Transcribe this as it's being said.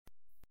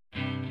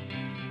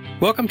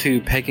Welcome to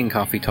Pagan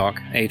Coffee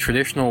Talk, a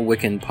traditional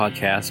Wiccan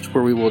podcast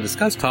where we will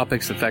discuss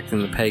topics affecting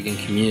the pagan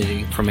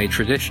community from a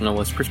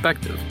traditionalist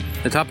perspective.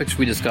 The topics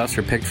we discuss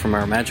are picked from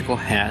our magical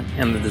hat,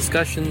 and the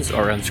discussions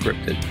are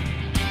unscripted.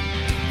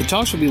 The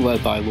talks will be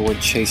led by Lord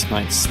Chase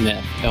Knight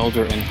Smith,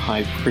 Elder and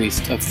High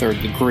Priest of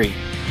Third Degree,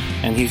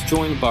 and he's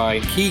joined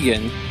by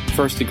Keegan,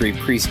 First Degree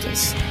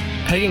Priestess.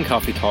 Pagan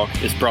Coffee Talk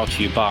is brought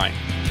to you by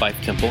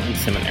Life Temple and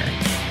Seminary.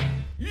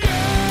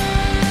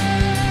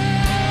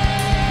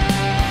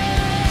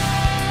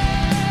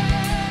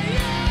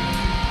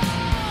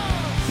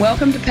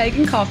 Welcome to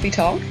Pagan Coffee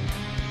Talk.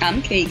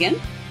 I'm Keegan,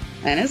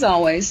 and as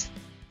always,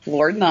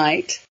 Lord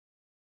Knight.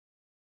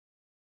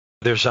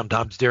 There's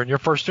sometimes during your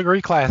first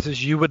degree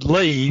classes you would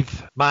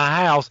leave my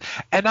house,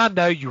 and I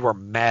know you were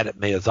mad at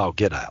me as all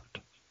get out.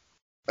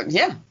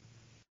 Yeah.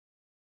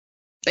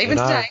 Even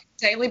today,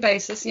 daily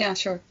basis, yeah,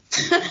 sure.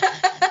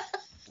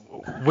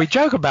 We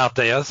joke about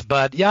this,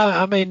 but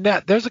yeah, I mean,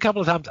 there's a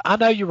couple of times I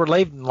know you were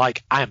leaving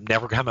like, I'm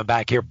never coming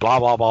back here, blah,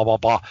 blah, blah, blah,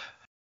 blah.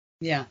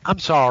 Yeah. I'm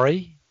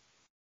sorry.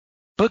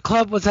 Book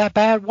club was that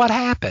bad? What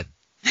happened?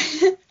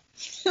 He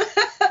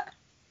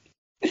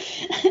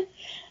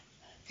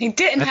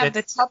didn't have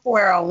the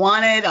Tupperware I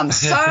wanted. I'm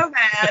so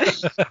mad.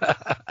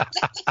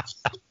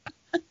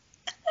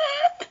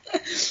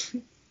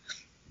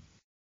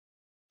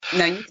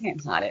 No, you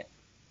can't hide it.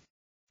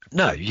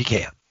 No, you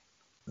can't.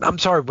 I'm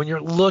sorry. When you're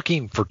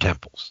looking for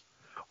temples,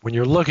 when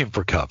you're looking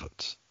for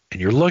covens,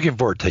 and you're looking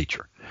for a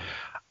teacher,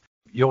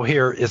 you'll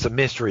hear it's a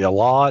mystery a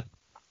lot.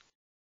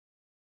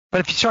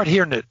 But if you start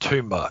hearing it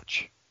too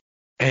much,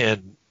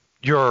 and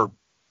you're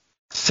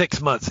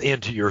 6 months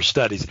into your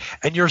studies,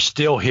 and you're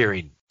still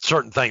hearing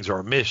certain things are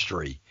a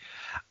mystery,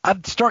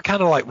 I'd start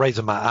kind of like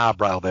raising my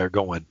eyebrow there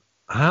going,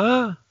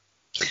 huh?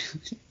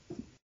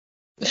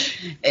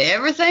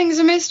 Everything's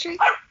a mystery?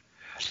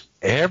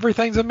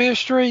 Everything's a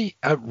mystery?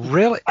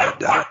 Really?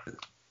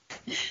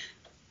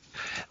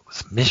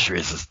 What's mystery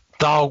is this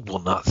dog will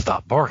not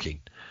stop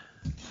barking.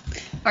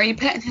 Are you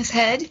petting his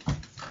head?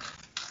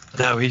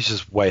 No, he's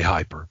just way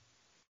hyper.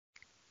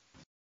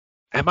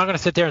 Am I going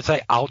to sit there and say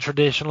all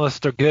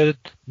traditionalists are good?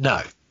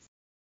 No.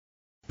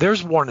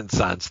 There's warning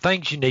signs,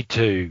 things you need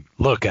to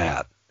look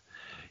at.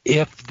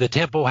 If the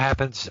temple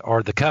happens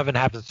or the coven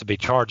happens to be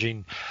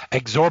charging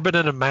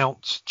exorbitant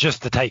amounts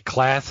just to take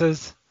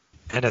classes,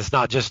 and it's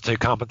not just to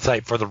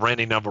compensate for the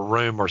renting of a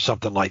room or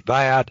something like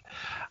that,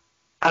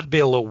 I'd be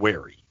a little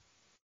wary.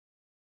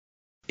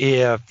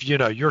 If,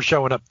 you're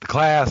showing up to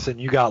class and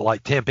you got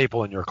like 10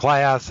 people in your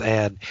class,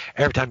 and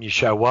every time you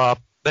show up,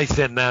 they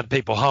send 9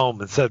 people home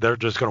and said they're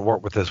just going to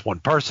work with this one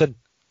person,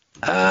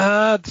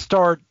 I'd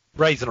start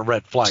raising a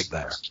red flag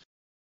there.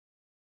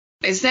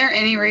 Is there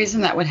any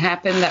reason that would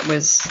happen that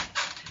was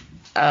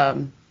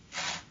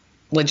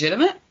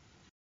legitimate?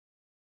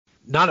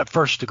 Not at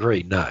first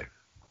degree, no.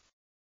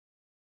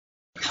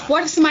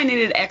 What if somebody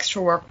needed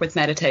extra work with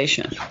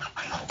meditation?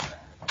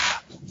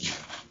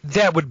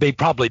 That would be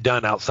probably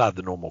done outside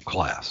the normal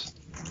class.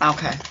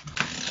 Okay.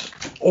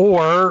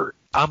 Or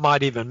I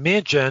might even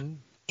mention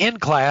in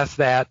class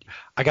that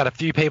I got a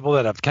few people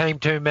that have came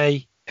to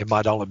me, it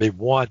might only be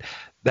one,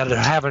 that are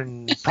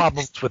having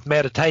problems with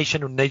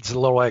meditation and needs a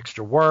little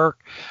extra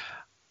work.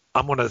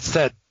 I'm going to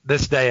set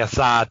this day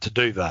aside to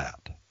do that.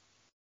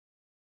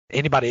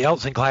 Anybody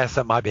else in class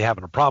that might be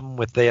having a problem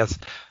with this,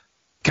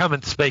 come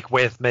and speak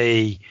with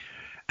me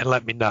and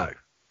let me know.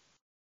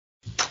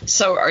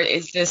 So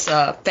is this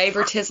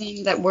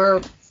favoritism that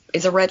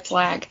is a red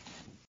flag?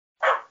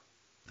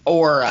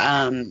 Or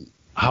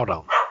hold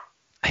on.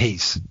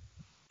 He's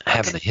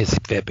having a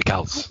hissy fit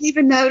because I didn't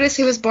even notice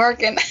he was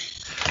barking.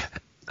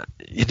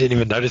 You didn't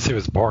even notice he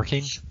was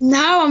barking?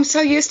 No, I'm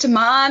so used to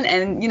mine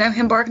and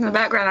him barking in the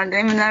background I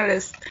didn't even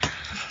notice.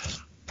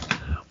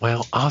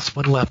 Well,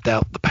 Oswin left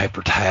out the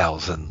paper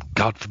towels, and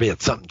God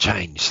forbid something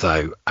changed,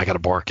 so I got to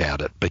bark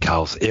at it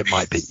because it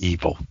might be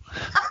evil.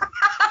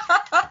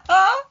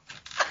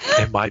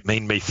 It might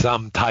mean me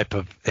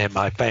and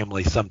my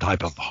family some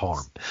type of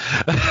harm.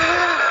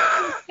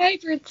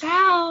 Paper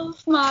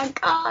towels, my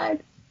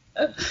God.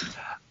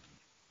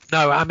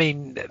 No, I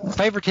mean,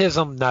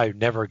 favoritism, no,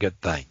 never a good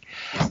thing.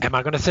 Am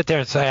I going to sit there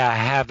and say I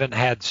haven't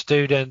had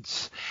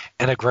students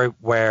in a group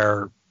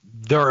where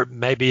they're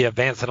maybe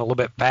advancing a little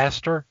bit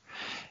faster?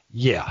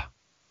 Yeah.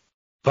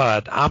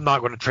 But I'm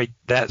not going to treat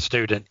that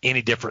student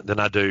any different than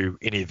I do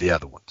any of the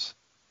other ones.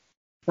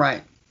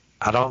 Right.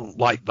 I don't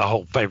like the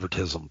whole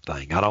favoritism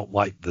thing. I don't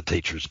like the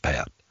teacher's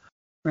pet.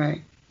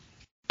 Right.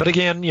 But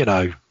again,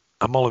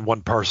 I'm only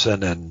one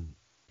person and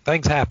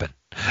things happen.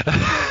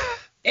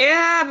 It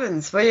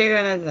happens. What are you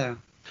going to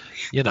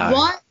do?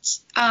 What?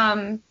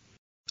 I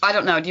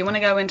don't know. Do you want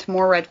to go into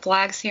more red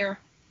flags here?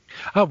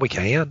 Oh, we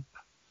can.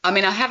 I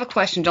mean, I have a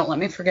question. Don't let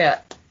me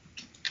forget.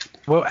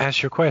 Well,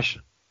 ask your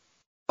question.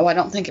 Oh, I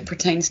don't think it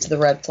pertains to the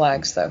red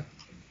flags, though.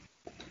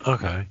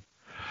 Okay.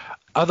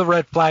 Other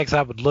red flags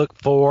I would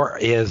look for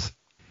is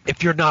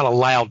if you're not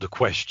allowed to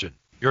question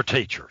your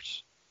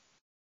teachers.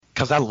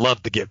 Because I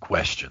love to get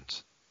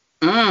questions.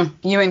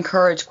 You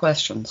encourage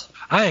questions.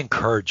 I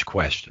encourage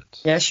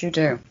questions. Yes, you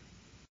do.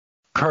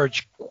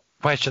 encourage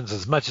questions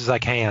as much as I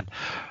can.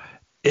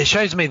 It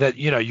shows me that,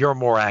 you're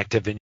more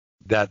active and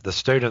that the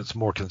student's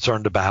more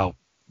concerned about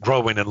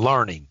growing and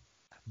learning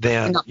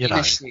than,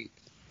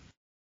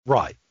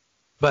 Right.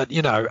 But,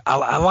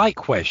 I like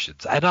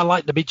questions, and I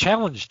like to be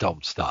challenged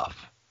on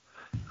stuff.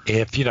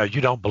 If, you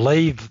don't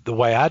believe the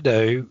way I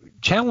do,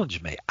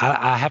 challenge me.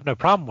 I have no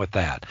problem with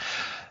that.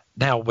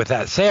 Now, with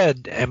that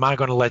said, am I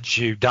going to let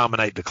you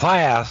dominate the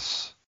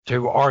class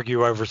to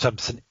argue over some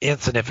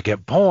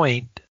insignificant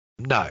point?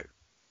 No.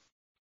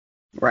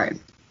 Right.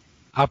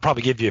 I'll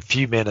probably give you a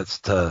few minutes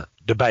to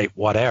debate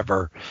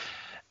whatever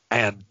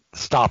and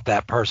stop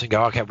that person and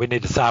go, okay, we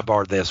need to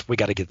sidebar this. We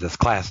got to get this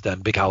class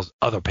done because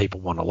other people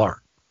want to learn.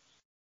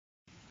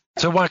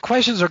 So while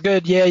questions are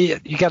good,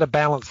 you got to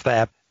balance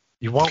that.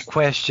 You want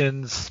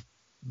questions,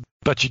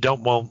 but you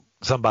don't want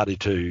somebody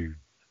to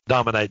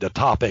dominate the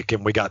topic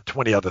and we got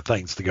 20 other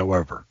things to go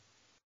over.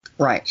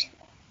 Right.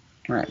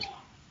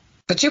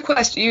 But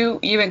you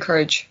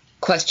encourage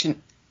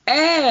question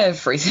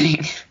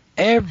everything.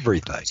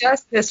 Everything.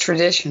 Just this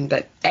tradition,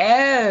 but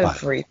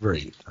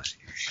everything.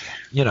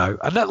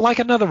 Like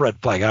another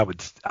red flag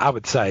I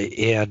would say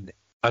in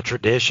a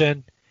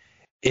tradition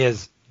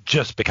is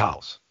just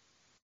because.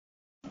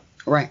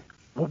 Right.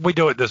 We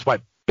do it this way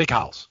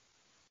because.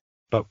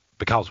 But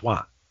because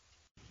why?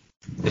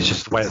 It's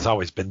just the way it's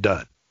always been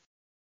done.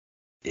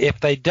 If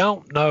they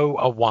don't know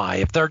a why,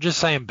 if they're just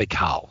saying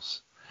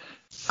because,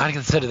 I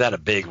consider that a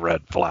big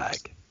red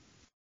flag.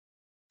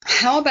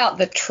 How about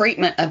the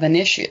treatment of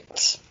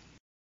initiates?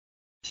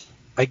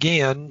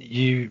 Again,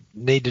 you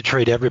need to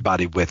treat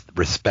everybody with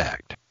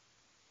respect.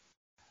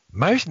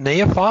 Most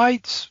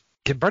neophytes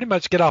can pretty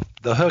much get off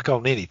the hook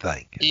on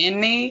anything.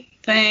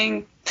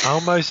 Anything?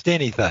 Almost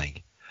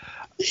anything.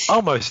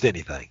 Almost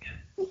anything.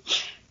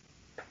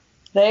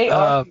 They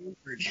are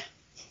pampered.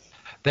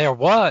 They are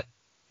what?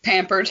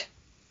 Pampered.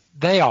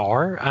 They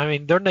are. I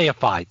mean, they're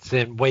neophytes,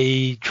 and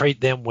we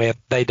treat them with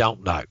they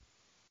don't know.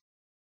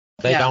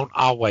 They don't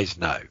always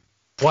know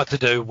what to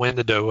do, when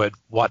to do it,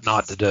 what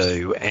not to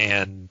do,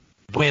 and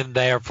when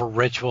they're for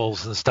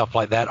rituals and stuff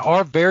like that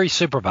are very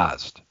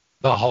supervised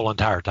the whole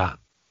entire time.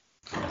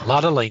 A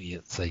lot of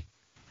leniency.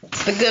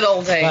 The good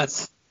old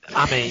days. But,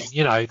 I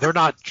mean, they're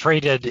not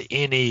treated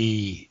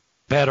any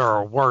better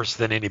or worse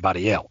than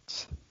anybody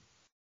else.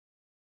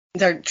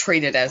 They're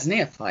treated as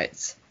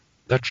neophytes.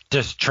 They're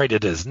just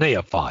treated as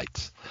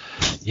neophytes.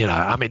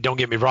 Don't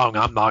get me wrong.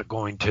 I'm not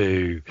going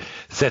to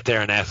sit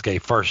there and ask a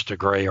first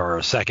degree or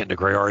a second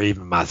degree or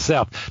even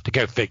myself to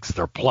go fix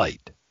their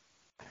plate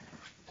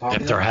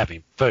if they're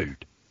having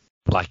food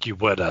like you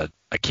would a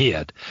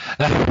kid.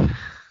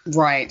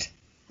 Right.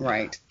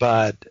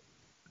 But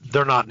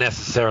they're not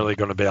necessarily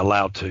going to be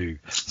allowed to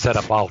set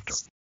up altar.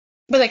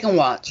 But they can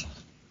watch.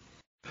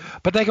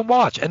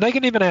 And they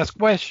can even ask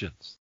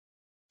questions.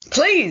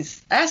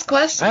 Please, ask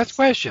questions. Ask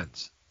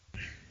questions.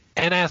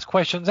 And ask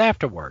questions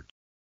afterward.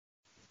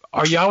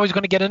 Are you always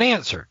going to get an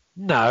answer?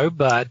 No,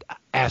 but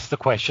ask the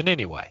question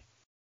anyway.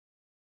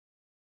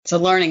 It's a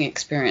learning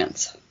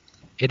experience.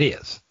 It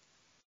is.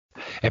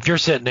 If you're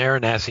sitting there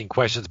and asking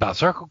questions about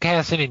circle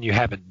casting and you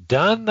haven't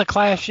done the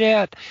class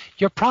yet,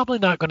 you're probably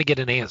not going to get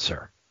an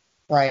answer.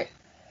 Right.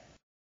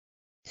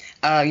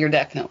 You're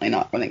definitely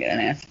not going to get an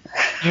answer.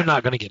 You're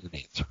not going to get an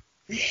answer.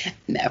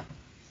 No.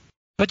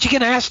 But you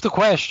can ask the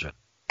question.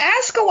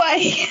 Ask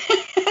away.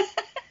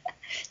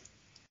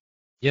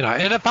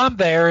 And if I'm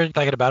there and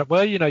thinking about it,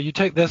 well, you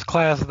took this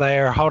class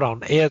there. Hold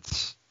on.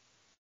 It's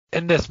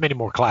in this many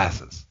more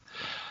classes.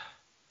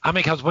 I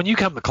mean, because when you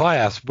come to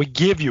class, we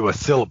give you a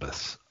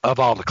syllabus of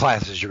all the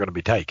classes you're going to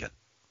be taking.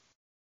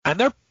 And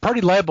they're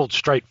pretty labeled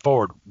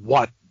straightforward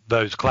what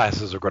those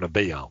classes are going to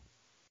be on.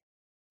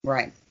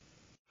 Right.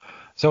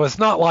 So it's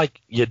not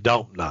like you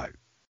don't know.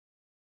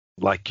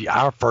 Like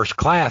our first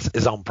class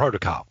is on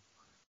protocol.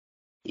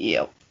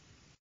 Yep.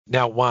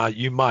 Now, while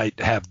you might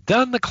have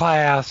done the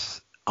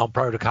class on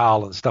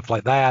protocol and stuff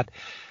like that,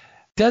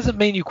 doesn't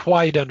mean you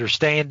quite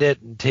understand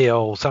it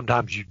until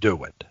sometimes you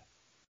do it.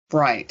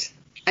 Right.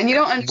 And you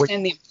don't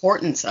understand the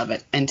importance of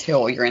it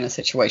until you're in a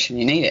situation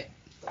you need it.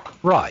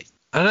 Right.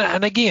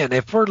 And again,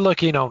 if we're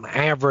looking on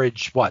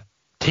average,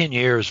 10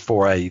 years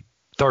for a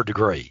third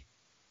degree,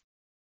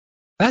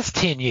 that's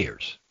 10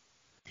 years.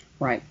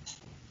 Right.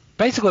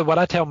 Basically, what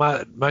I tell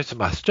most of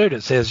my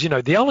students is,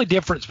 the only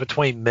difference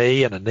between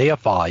me and a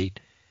neophyte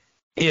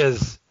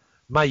is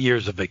my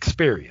years of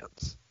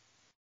experience.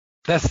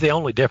 That's the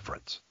only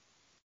difference.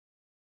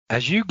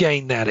 As you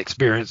gain that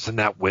experience and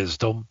that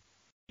wisdom,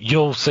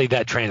 you'll see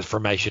that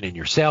transformation in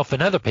yourself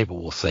and other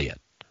people will see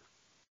it.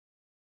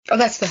 Oh,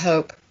 that's the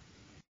hope.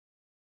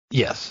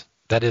 Yes,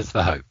 that is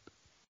the hope.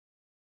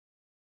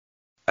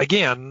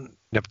 Again,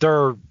 if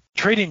they're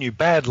treating you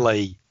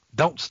badly,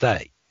 don't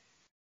stay.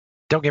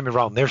 Don't get me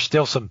wrong, there's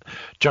still some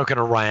joking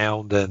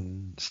around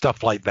and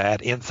stuff like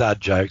that,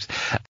 inside jokes.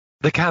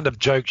 The kind of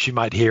jokes you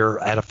might hear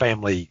at a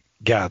family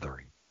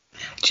gathering.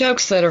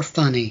 Jokes that are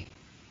funny.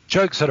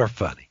 Jokes that are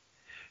funny.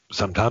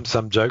 Sometimes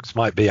some jokes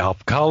might be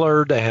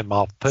off-colored and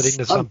off-putting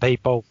to some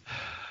people.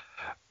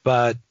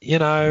 But,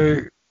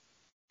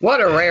 What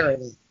a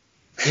rarity.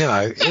 You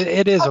know,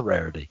 it is a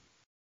rarity.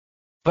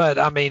 But,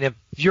 I mean, if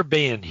you're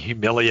being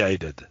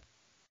humiliated,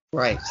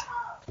 right,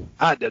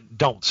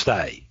 don't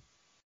stay.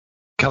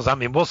 Because, I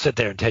mean, we'll sit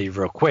there and tell you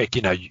real quick,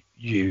 you know,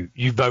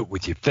 you vote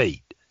with your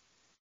feet.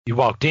 You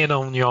walked in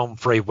on your own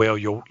free will.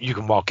 You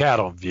can walk out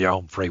on your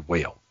own free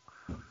will.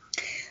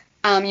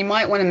 You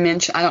might want to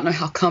mention, I don't know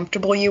how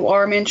comfortable you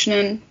are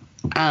mentioning,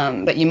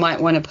 but you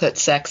might want to put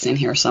sex in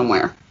here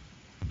somewhere.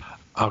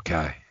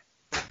 Okay.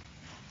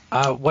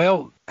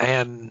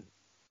 To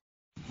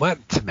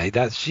me,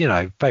 that's, you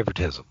know,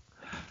 favoritism.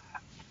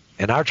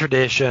 In our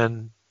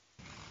tradition,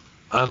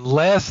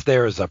 unless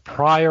there is a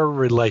prior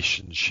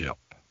relationship,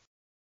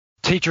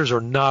 teachers are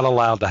not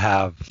allowed to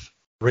have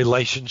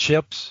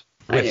relationships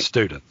with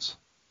students.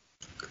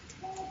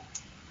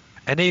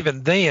 And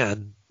even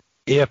then,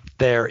 if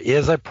there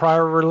is a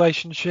prior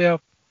relationship,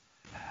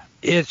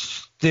 it's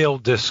still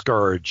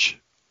discouraged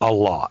a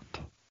lot.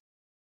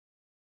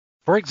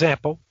 For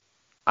example,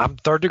 I'm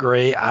third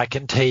degree. I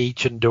can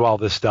teach and do all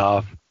this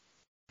stuff.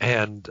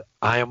 And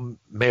I am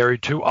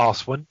married to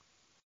Oswin.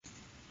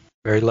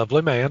 Very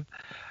lovely man.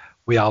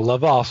 We all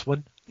love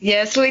Oswin.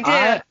 Yes, we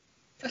do.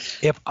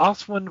 If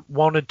Oswin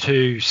wanted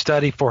to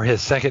study for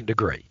his second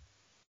degree,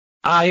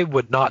 I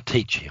would not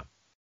teach him.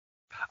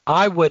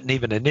 I wouldn't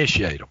even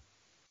initiate him.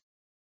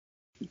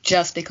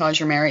 Just because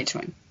you're married to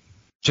him?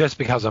 Just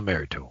because I'm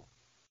married to him.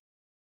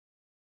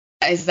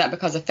 Is that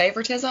because of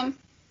favoritism?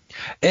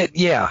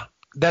 Yeah,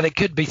 that it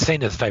could be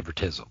seen as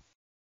favoritism.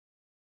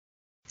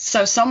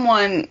 So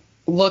someone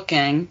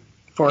looking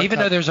for even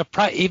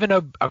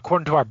though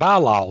according to our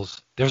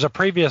bylaws, there's a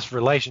previous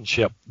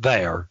relationship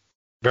there,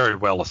 very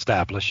well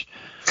established.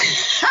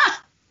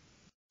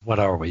 What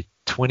are we,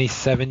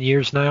 27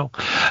 years now?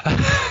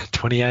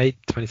 28,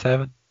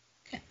 27?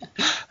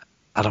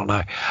 I don't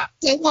know.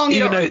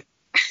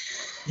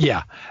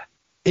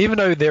 Even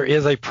though there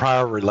is a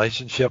prior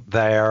relationship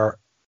there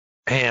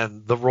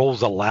and the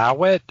rules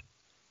allow it,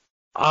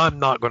 I'm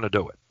not going to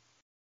do it.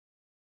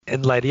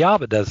 And Lady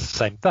Alba does the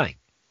same thing.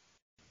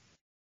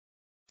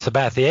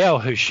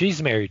 Sabathiel, who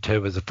she's married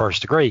to, is a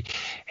first degree.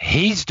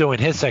 He's doing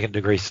his second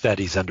degree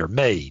studies under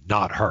me,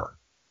 not her.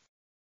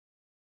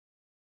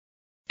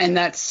 And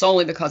that's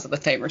solely because of the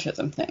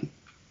favoritism thing.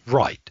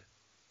 Right.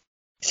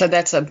 So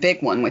that's a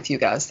big one with you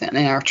guys then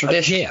in our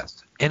tradition.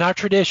 Yes. In our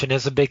tradition,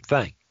 it's a big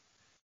thing.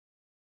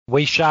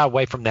 We shy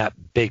away from that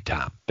big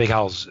time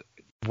because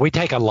we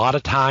take a lot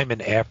of time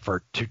and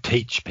effort to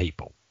teach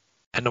people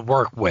and to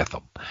work with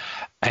them.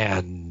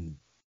 And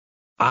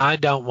I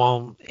don't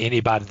want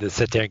anybody to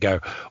sit there and go,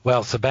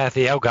 well,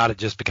 Sabathiel got it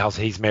just because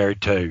he's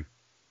married to.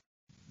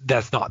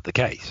 That's not the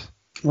case.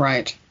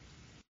 Right.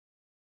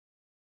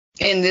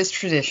 In this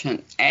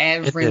tradition,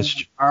 everyone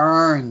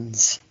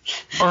earns.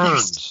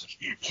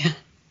 Yeah.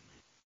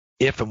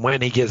 If and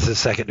when he gets his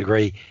second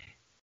degree,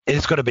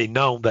 it's going to be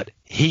known that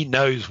he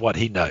knows what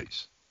he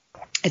knows.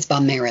 It's by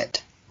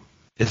merit.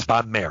 It's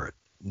by merit,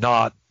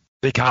 not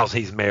because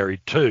he's married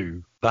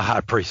to the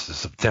high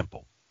priestess of the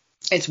temple.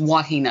 It's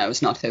what he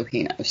knows, not who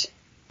he knows.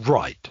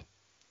 Right.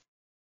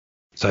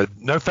 So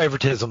no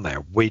favoritism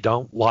there. We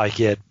don't like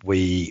it.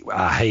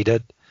 I hate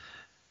it.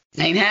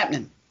 Ain't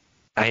happening.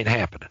 Ain't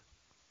happening.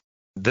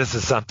 This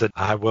is something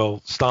I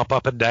will stomp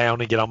up and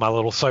down and get on my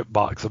little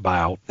soapbox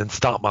about and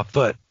stomp my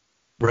foot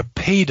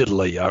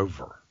repeatedly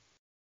over.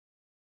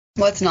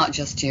 Well, it's not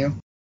just you.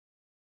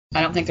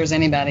 I don't think there's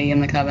anybody in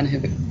the coven who,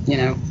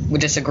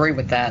 would disagree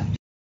with that.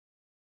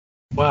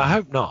 Well, I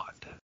hope not.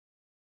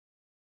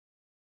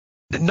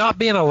 Not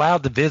being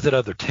allowed to visit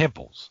other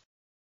temples.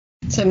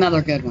 It's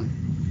another good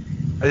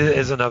one.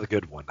 Is another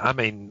good one. I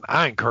mean,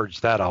 I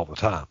encourage that all the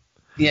time.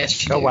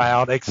 Yes, you Go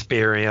out,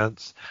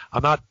 experience.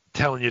 I'm not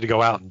telling you to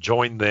go out and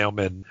join them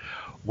and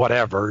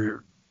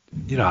whatever.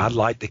 I'd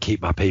like to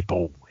keep my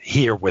people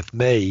here with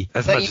me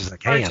as much as I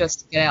can.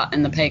 Just get out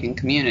in the pagan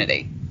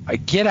community.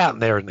 Get out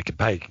there in the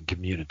pagan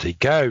community.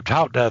 Go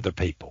talk to other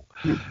people.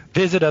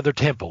 Visit other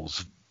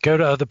temples. Go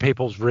to other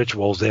people's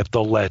rituals if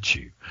they'll let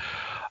you.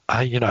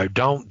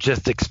 Don't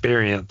just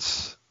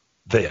experience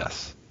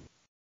this.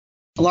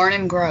 Learn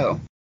and grow.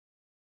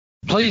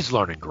 Please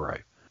learn and grow.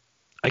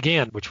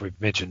 Again, which we've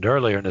mentioned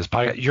earlier in this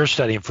podcast, you're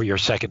studying for your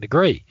second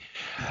degree.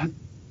 Mm-hmm.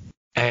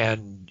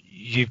 And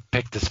you've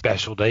picked a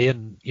specialty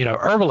in,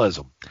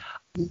 herbalism.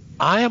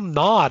 I am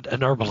not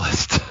an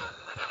herbalist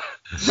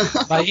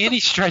by any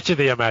stretch of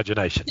the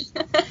imagination.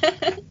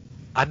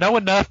 I know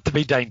enough to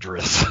be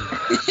dangerous.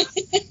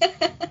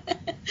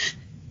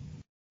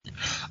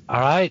 All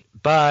right,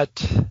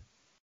 but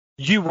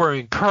you were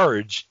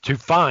encouraged to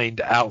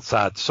find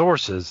outside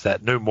sources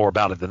that knew more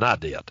about it than I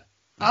did.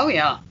 Oh,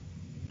 yeah.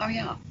 Oh,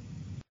 yeah.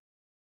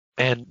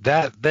 And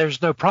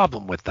there's no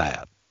problem with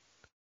that.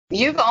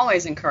 You've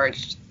always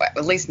encouraged,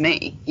 at least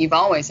me, you've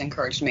always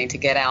encouraged me to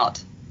get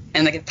out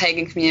in the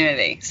pagan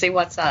community, see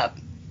what's up,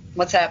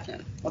 what's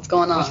happening, what's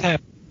going on. What's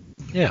happening?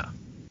 Yeah.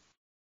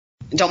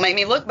 Don't make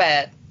me look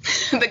bad,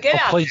 but get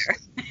out please,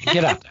 there.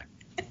 Get out there.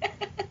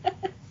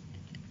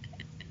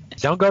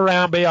 Don't go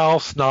around be all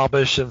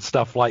snobbish and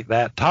stuff like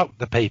that. Talk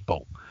to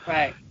people.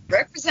 Right.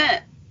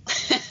 Represent.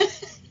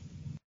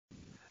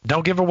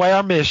 Don't give away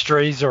our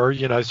mysteries or,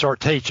 start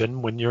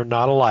teaching when you're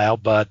not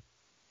allowed, but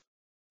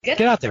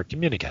get out there,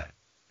 communicate.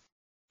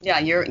 Yeah,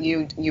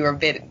 you're a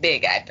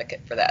big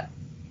advocate for that.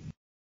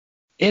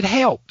 It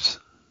helps.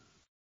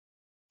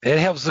 It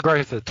helps the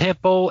growth of the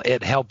temple.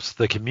 It helps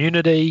the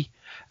community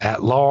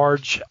at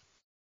large,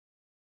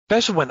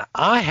 especially when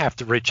I have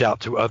to reach out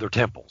to other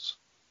temples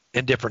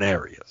in different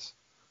areas.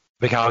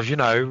 Because,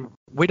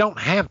 we don't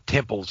have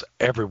temples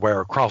everywhere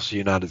across the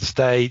United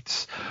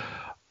States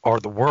or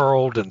the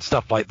world and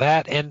stuff like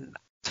that. And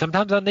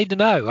sometimes I need to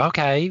know,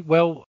 okay,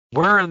 well,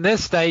 we're in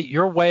this state,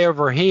 you're way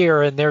over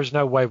here, and there's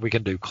no way we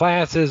can do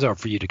classes or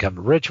for you to come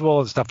to ritual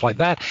and stuff like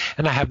that.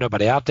 And I have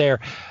nobody out there.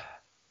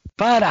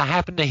 But I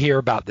happen to hear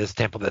about this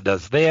temple that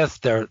does this.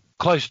 They're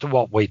close to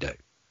what we do.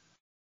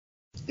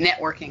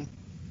 Networking.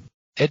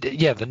 The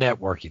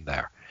networking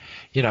there.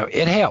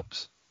 It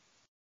helps.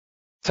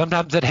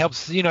 Sometimes it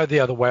helps, the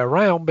other way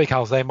around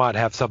because they might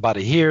have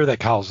somebody here that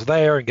calls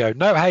there and go,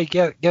 no, hey,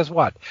 guess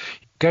what?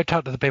 Go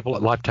talk to the people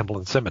at Life Temple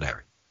and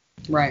Seminary.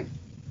 Right.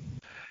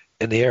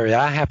 In the area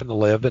I happen to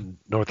live in,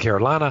 North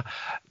Carolina,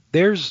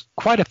 there's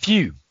quite a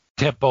few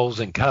temples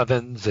and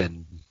covens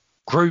and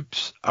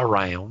groups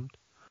around.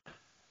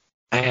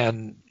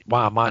 And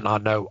while I might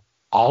not know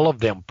all of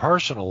them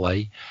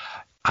personally,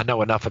 I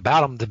know enough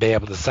about them to be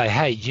able to say,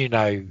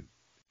 hey,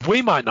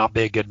 we might not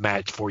be a good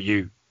match for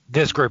you.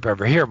 This group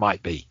over here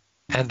might be.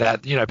 And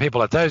that,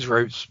 people at those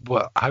groups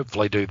will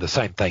hopefully do the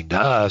same thing to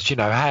us.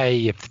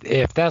 Hey,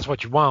 if that's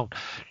what you want,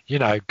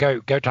 go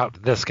talk to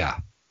this guy.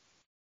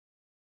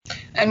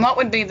 And what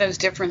would be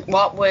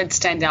what would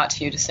stand out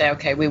to you to say,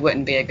 okay, we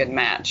wouldn't be a good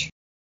match?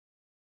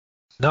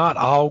 Not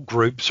all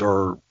groups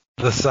are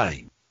the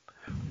same.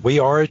 We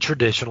are a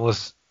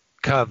traditionalist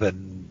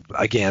coven.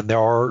 Again, there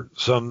are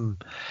some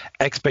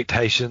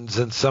expectations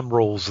and some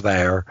rules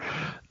there.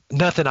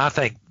 Nothing I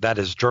think that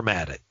is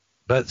dramatic.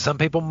 But some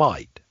people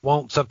might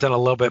want something a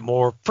little bit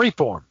more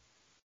freeform.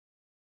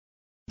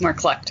 More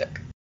eclectic.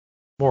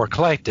 More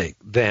eclectic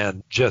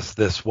than just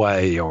this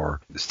way or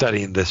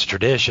studying this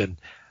tradition.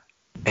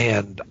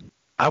 And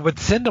I would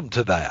send them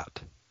to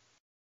that.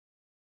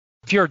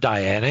 If you're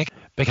Dianic,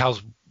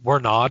 because we're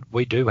not,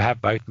 we do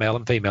have both male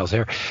and females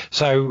here.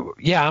 So,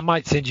 yeah, I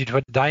might send you to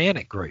a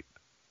Dianic group.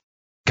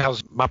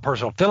 Because my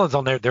personal feelings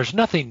on there's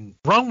nothing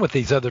wrong with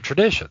these other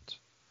traditions.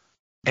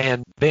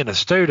 And being a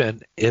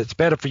student, it's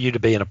better for you to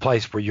be in a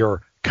place where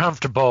you're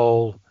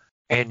comfortable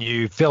and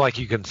you feel like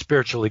you can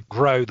spiritually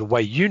grow the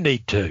way you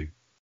need to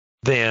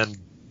than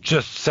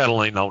just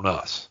settling on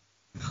us.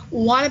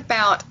 What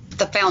about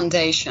the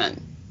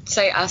foundation?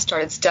 Say I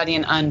started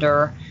studying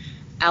under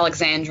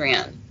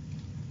Alexandrian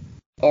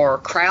or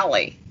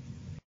Crowley,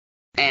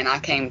 and I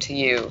came to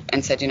you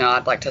and said,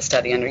 I'd like to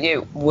study under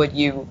you. Would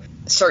you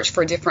search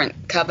for a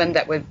different coven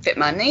that would fit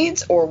my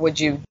needs, or would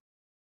you?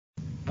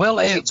 Well,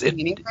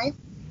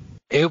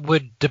 it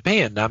would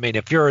depend. I mean,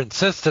 if you're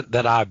insistent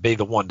that I be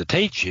the one to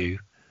teach you,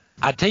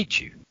 I'd teach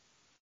you.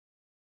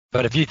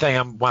 But if you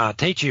think when I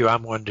teach you,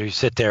 I'm going to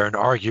sit there and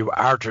argue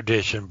our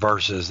tradition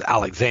versus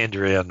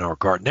Alexandrian or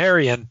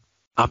Gardnerian,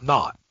 I'm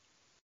not.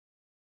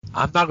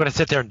 I'm not going to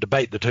sit there and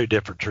debate the two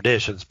different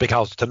traditions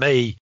because to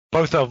me,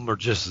 both of them are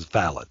just as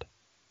valid.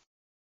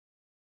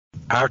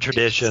 Our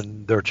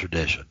tradition, their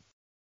tradition.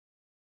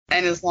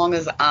 And as long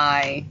as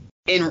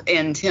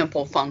in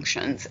temple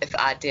functions, if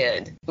I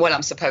did what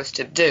I'm supposed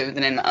to do,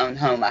 then in my own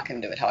home I can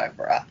do it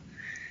however I...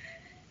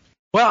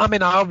 Well, I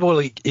mean, I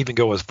will even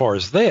go as far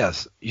as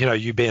this.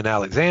 You being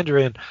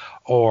Alexandrian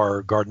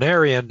or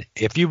Gardnerian,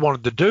 if you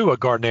wanted to do a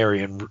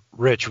Gardnerian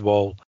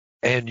ritual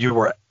and you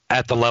were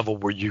at the level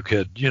where you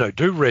could,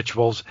 do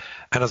rituals,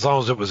 and as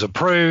long as it was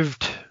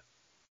approved,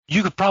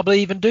 you could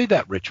probably even do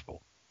that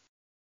ritual.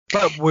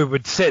 But we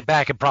would sit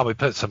back and probably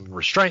put some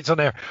restraints on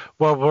there.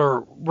 Well,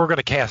 we're going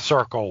to cast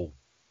circle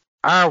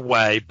our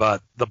way,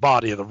 but the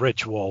body of the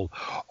ritual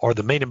or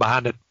the meaning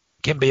behind it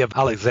can be of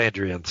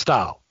Alexandrian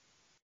style.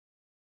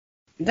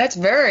 That's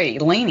very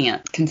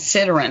lenient,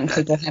 considering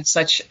people have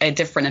such a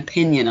different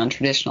opinion on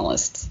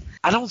traditionalists.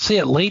 I don't see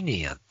it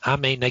lenient. I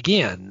mean,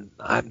 again,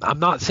 I'm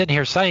not sitting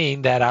here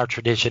saying that our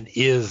tradition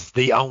is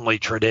the only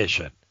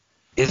tradition.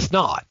 It's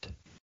not.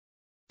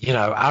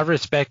 I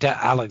respect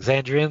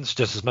Alexandrians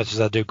just as much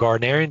as I do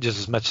Gardnerian, just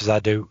as much as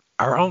I do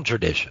our own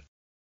tradition.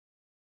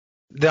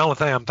 The only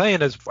thing I'm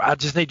saying is I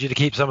just need you to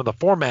keep some of the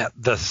format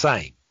the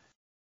same.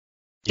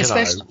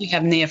 Especially if you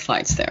have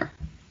neophytes there.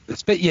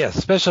 Yes,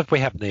 especially if we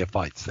have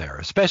neophytes there,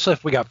 especially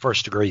if we got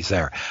first degrees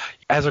there.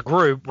 As a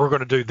group, we're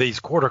going to do these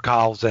quarter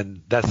calls,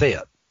 and that's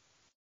it.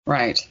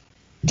 Right.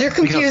 They're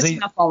confused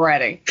enough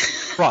already.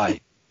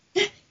 Right.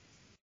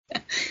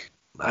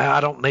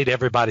 I don't need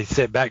everybody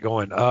sitting back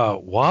going,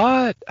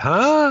 what?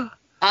 Huh?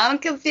 I'm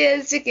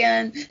confused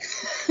again.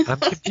 I'm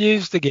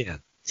confused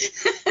again.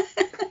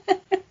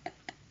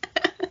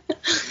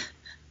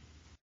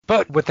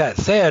 But with that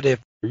said, if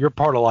you're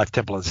part of Life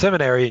Temple and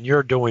Seminary and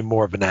you're doing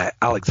more of an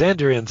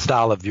Alexandrian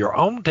style of your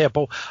own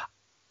temple,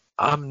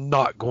 I'm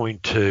not going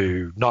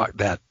to knock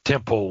that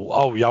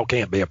temple, y'all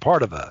can't be a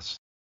part of us.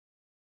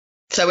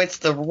 So it's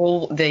the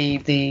rule,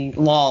 the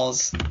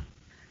laws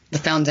the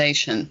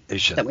foundation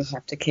that we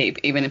have to keep,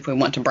 even if we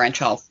want to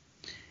branch off.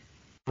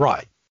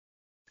 Right.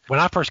 When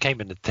I first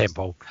came into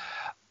Temple,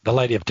 the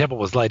Lady of Temple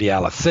was Lady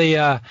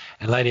Alicia,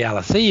 and Lady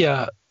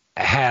Alicia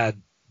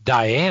had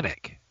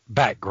Dianic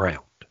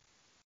background.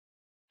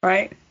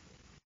 Right.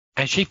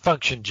 And she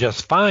functioned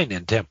just fine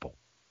in Temple.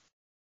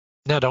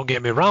 Now, don't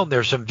get me wrong,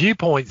 there's some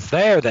viewpoints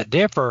there that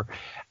differ,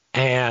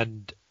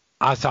 and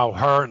I saw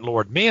her and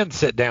Lord Min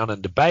sit down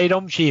and debate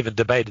them. She even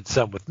debated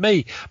some with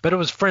me, but it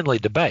was friendly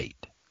debate.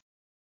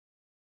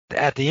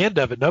 At the end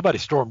of it, nobody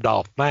stormed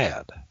off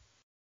mad.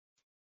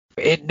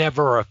 It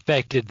never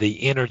affected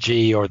the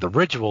energy or the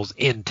rituals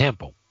in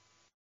Temple.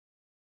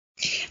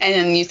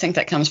 And you think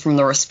that comes from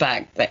the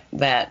respect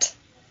that...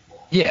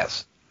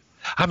 Yes.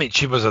 I mean,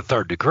 she was a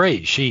third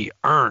degree. She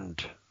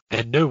earned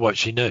and knew what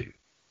she knew.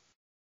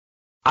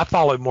 I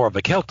followed more of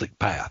a Celtic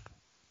path.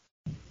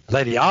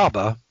 Lady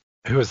Abba,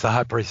 who is the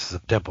High Priestess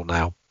of Temple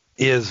now,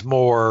 is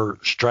more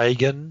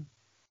Stragan.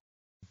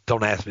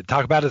 Don't ask me to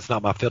talk about it. It's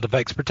not my field of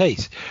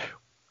expertise.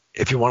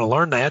 If you want to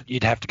learn that,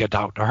 you'd have to go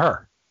talk to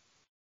her.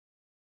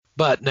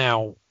 But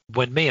now,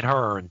 when me and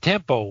her are in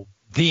Temple,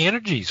 the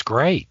energy's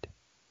great.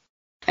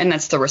 And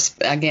that's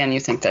again, you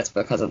think that's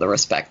because of the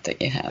respect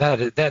that you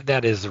have.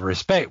 That is the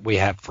respect we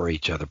have for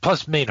each other.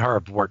 Plus, me and her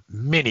have worked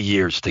many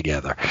years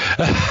together.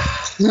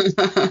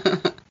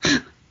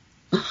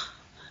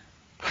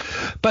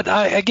 But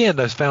again,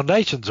 those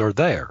foundations are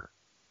there.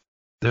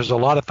 There's a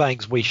lot of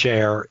things we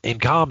share in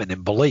common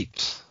in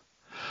beliefs.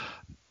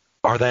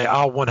 Are they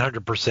all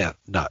 100%?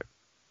 No.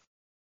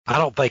 I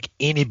don't think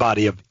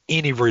anybody of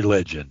any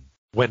religion,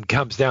 when it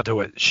comes down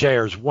to it,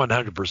 shares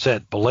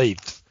 100%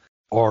 beliefs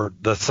or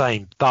the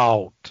same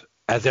thought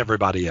as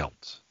everybody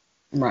else.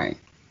 Right.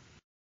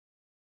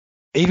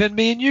 Even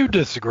me and you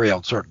disagree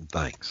on certain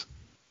things.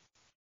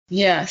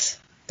 Yes,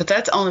 but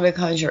that's only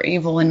because you're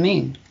evil and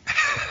mean.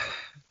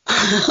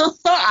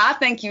 I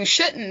think you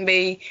shouldn't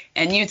be,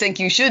 and you think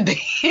you should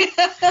be.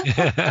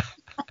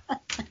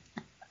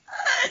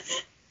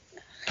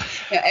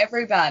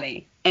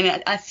 Everybody. And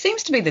it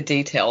seems to be the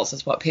details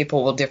is what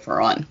people will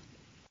differ on.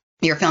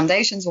 Your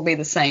foundations will be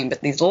the same,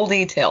 but these little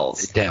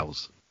details. Is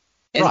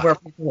right. Where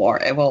people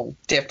it will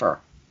differ.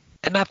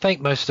 And I think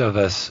most of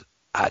us,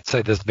 I'd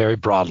say this very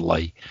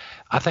broadly,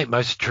 I think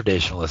most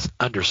traditionalists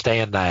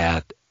understand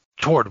that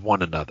toward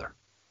one another.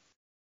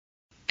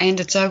 And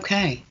it's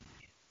okay.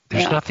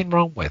 There's nothing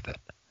wrong with it.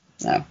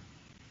 No.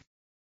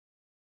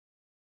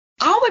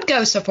 I would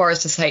go so far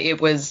as to say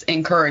it was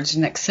encouraged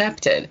and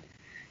accepted,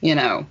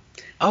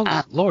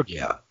 Oh, Lord,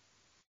 yeah.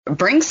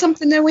 Bring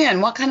something new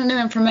in. What kind of new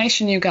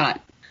information you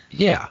got?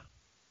 Yeah.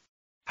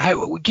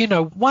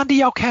 Why do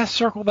y'all cast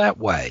circle that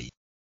way?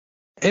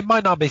 It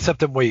might not be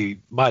something we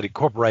might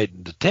incorporate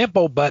into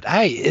Temple, but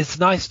hey, it's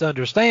nice to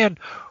understand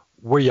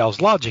where y'all's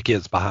logic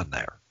is behind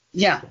there.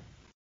 Yeah.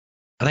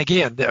 And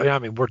again, I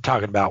mean, we're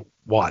talking about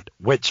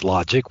which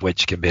logic,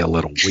 which can be a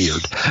little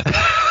weird.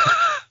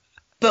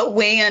 But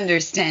we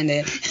understand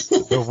it.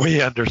 But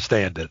we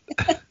understand it.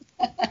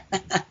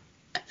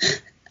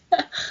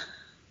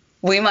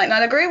 We might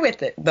not agree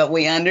with it, but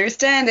we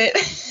understand it.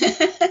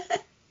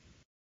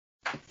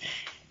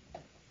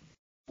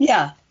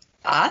 Yeah,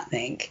 I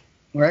think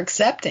we're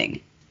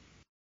accepting.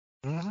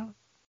 Mm-hmm.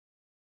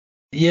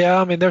 Yeah,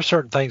 I mean, there's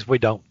certain things we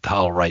don't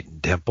tolerate in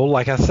Temple.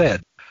 Like I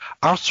said,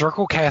 our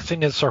circle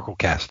casting is circle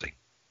casting.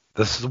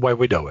 This is the way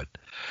we do it.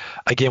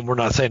 Again, we're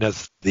not saying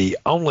it's the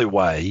only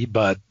way,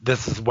 but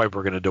this is the way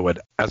we're going to do it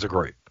as a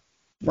group.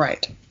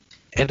 Right.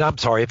 And I'm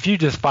sorry, if you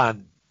just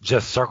find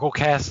just circle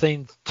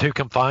casting too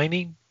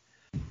confining,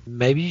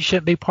 maybe you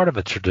shouldn't be part of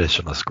a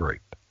traditionalist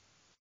group.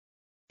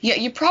 Yeah,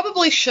 you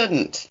probably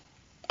shouldn't.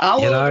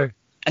 Not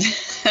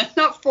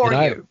for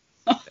you.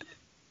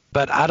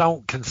 But I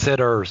don't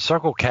consider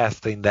circle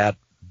casting that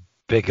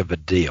big of a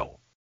deal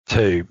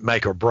to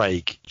make or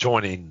break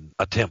joining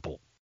a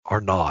temple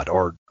or not,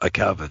 or a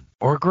coven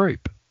or a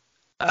group.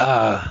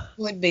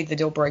 Would be the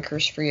deal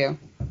breakers for you?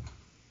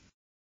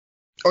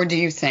 Or do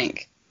you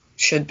think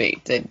should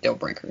be the deal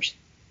breakers?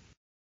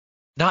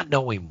 Not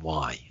knowing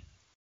why.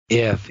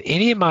 If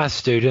any of my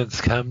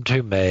students come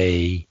to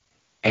me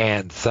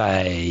and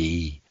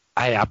say,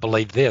 hey, I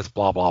believe this,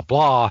 blah, blah,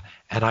 blah.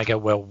 And I go,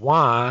 well,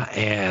 why?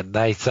 And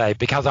they say,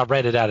 because I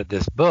read it out of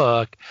this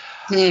book,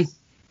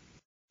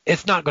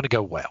 it's not going to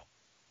go well.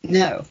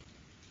 No.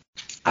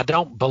 I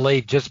don't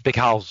believe just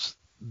because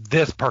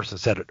this person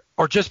said it,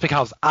 or just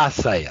because I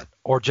say it,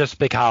 or just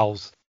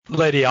because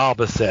Lady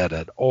Abba said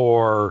it,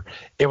 or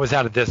it was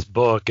out of this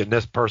book and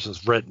this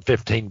person's written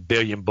 15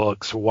 billion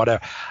books or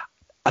whatever.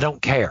 I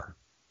don't care.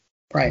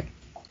 Right.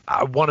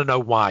 I want to know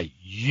why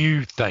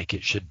you think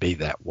it should be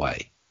that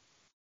way.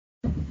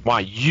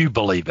 Why you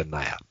believe in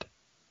that.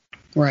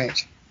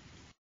 Right.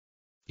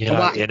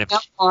 Why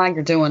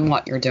you're doing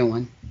what you're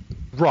doing.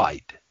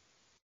 Right.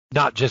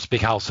 Not just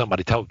because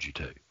somebody told you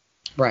to.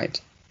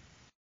 Right.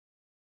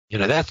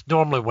 That's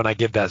normally when I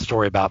give that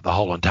story about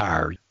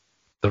the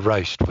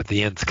roast with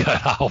the ends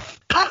cut off.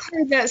 I've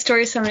heard that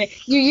story so many.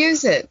 You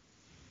use it.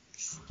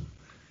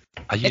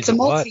 It's a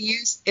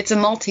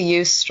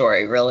multi-use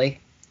story, really.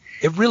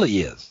 It really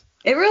is.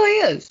 It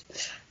really is.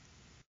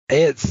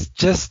 It's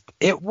just,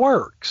 it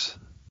works.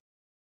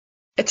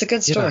 It's a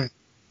good You know, story.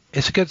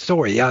 it's a good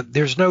story. Yeah,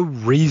 there's no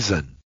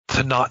reason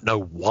to not know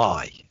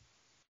why.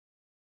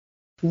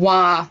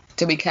 Why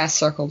do we cast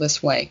circle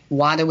this way?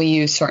 Why do we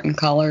use certain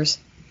colors?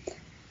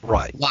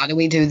 Right, Why do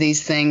we do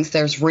these things?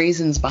 There's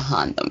reasons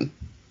behind them.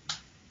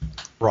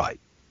 right.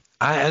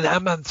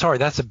 I'm sorry,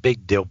 that's a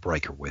big deal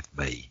breaker with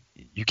me.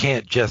 You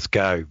can't just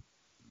go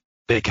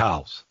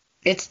because.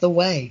 It's the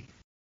way.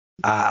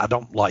 I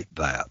don't like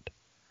that.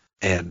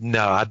 And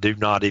no, I do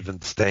not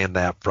even stand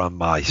that from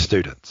my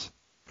students.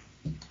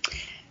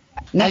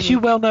 No, As you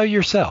well know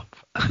yourself.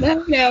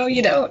 no,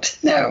 you don't.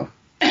 No.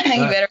 You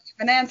better have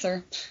an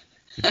answer.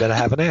 You better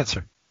have an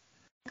answer.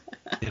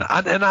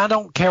 And I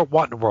don't care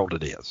what in the world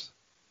it is.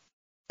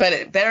 But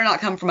it better not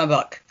come from a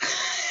book.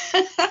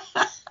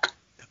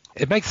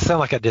 It makes it sound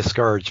like I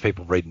discourage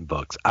people reading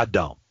books. I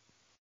don't.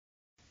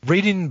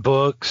 Reading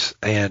books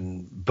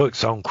and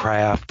books on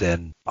craft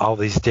and all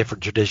these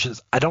different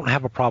traditions, I don't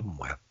have a problem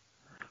with.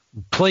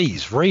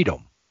 Please read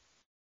them.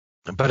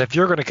 But if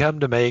you're going to come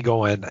to me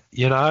going,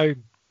 I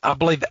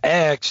believe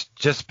X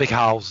just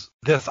because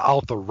this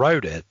author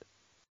wrote it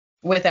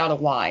Without a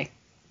why.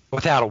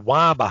 without a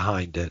why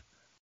behind it,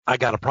 I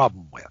got a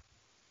problem with.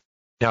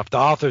 Now, if the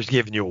author's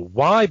giving you a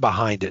why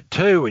behind it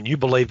too, and you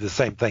believe the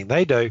same thing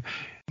they do,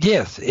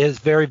 yes, it's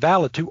very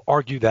valid to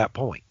argue that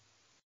point.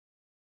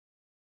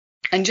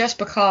 And just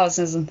because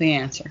isn't the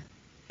answer.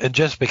 And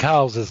just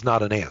because is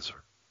not an answer.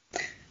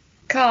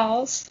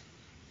 Because.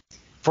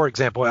 For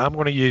example, I'm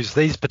going to use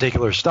these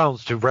particular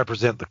stones to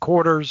represent the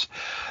quarters,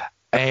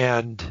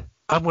 and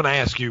I'm going to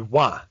ask you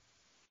why.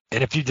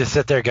 And if you just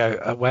sit there and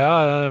go,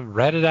 well, I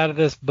read it out of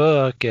this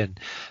book, and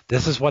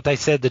this is what they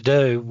said to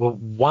do, well,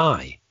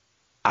 why?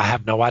 I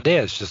have no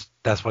idea. It's just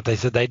that's what they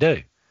said they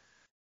do.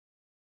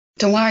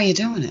 Then why are you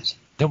doing it?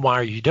 Then why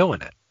are you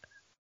doing it?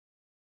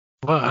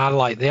 Well, I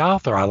like the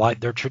author. I like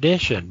their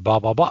tradition, blah,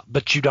 blah, blah.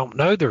 But you don't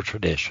know their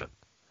tradition.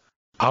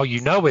 All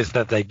you know is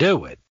that they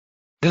do it.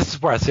 This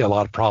is where I see a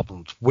lot of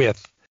problems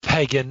with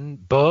pagan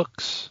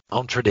books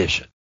on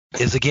tradition,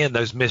 is, again,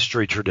 those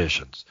mystery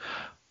traditions.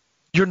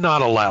 You're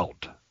not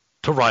allowed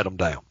to write them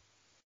down.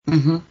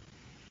 Mm-hmm.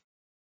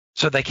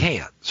 So they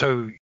can't.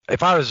 So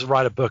if I was to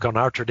write a book on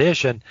our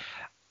tradition,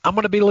 I'm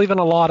going to be leaving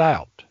a lot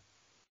out.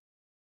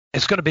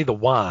 It's going to be the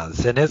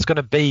whys, and it's going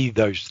to be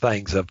those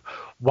things of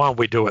why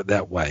we do it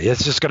that way.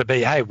 It's just going to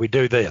be, hey, we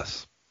do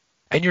this.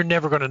 And you're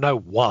never going to know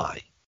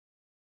why.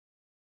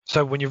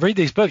 So when you read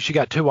these books, you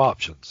got two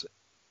options.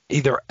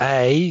 Either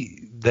A,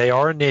 they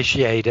are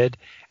initiated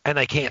and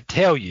they can't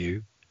tell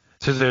you,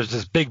 so there's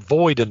this big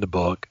void in the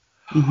book,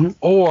 Mm-hmm.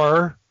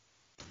 or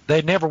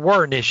they never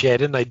were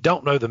initiated and they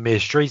don't know the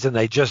mysteries and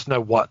they just know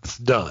what's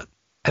done.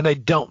 And they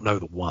don't know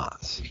the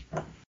whys.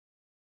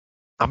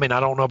 I mean, I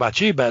don't know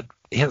about you, but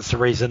hence the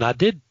reason I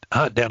did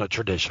hunt down a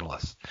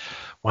traditionalist.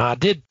 When I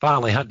did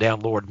finally hunt down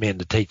Lord Men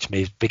to teach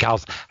me,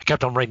 because I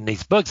kept on reading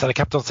these books and I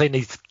kept on seeing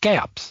these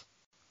gaps.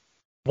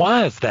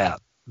 Why is that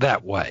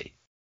way?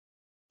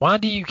 Why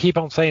do you keep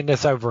on saying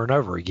this over and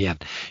over again?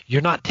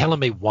 You're not telling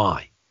me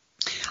why.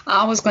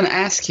 I was going to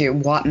ask you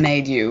what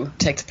made you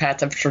take the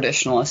path of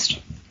traditionalist.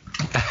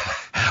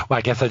 Well,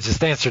 I guess I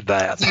just answered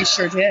that. You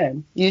sure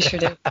did. You sure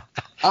did.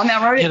 I mean,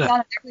 I wrote it down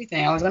and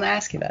everything. I was going to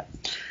ask you that.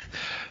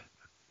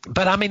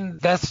 But, I mean,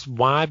 that's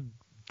why I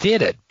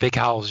did it,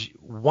 because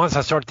once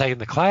I started taking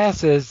the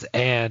classes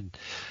and,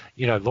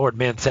 Lord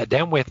Men sat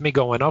down with me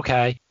going,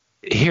 okay,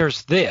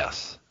 here's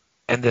this,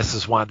 and this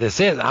is why this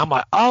is. I'm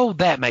like, oh,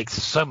 that makes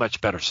so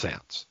much better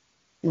sense.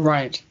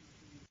 Right.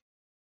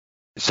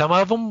 Some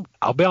of them,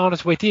 I'll be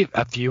honest with you,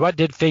 a few I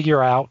did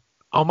figure out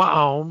on my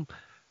own,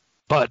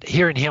 but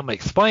hearing him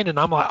explaining,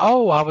 I'm like,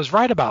 oh, I was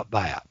right about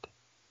that.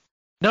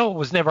 No, it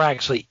was never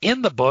actually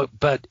in the book,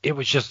 but it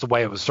was just the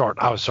way it was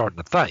I was starting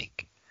to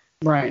think.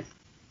 Right.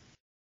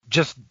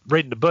 Just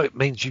reading the book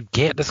means you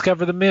can't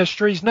discover the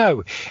mysteries?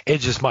 No, it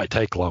just might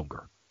take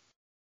longer.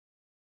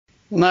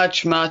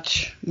 Much,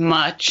 much,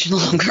 much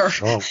longer.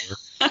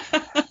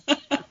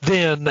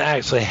 Than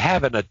actually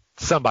having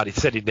somebody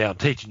sitting down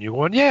teaching you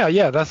going,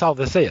 yeah, that's all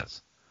this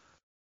is.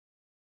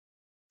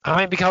 I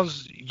mean,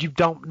 because you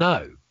don't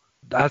know.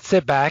 I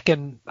sit back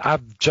and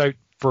I've joked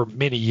for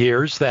many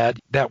years that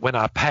when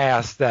I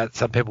pass, that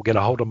some people get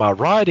a hold of my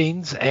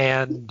writings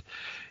and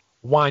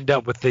wind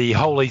up with the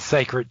holy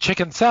sacred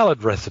chicken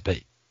salad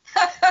recipe.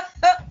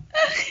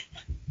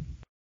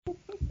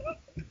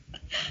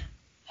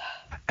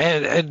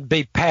 And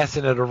be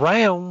passing it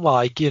around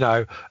like,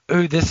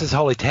 ooh, this is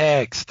holy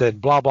text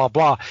and blah, blah,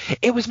 blah.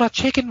 It was my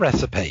chicken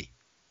recipe.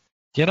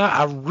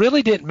 I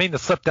really didn't mean to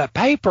slip that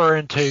paper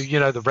into,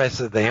 the rest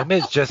of them.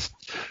 It's just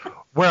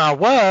where I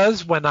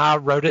was when I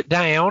wrote it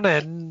down.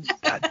 And,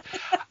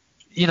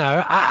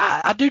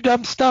 I do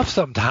dumb stuff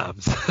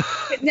sometimes.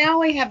 But now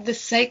we have the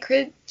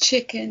sacred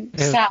chicken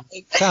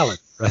salad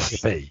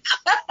recipe.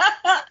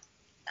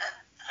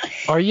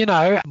 Or,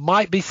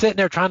 might be sitting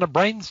there trying to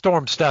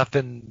brainstorm stuff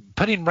and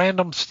putting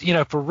random,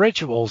 for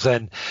rituals,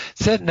 and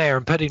sitting there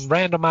and putting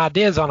random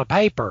ideas on a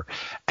paper.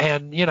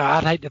 And,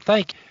 I'd hate to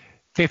think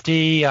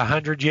 50,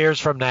 100 years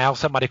from now,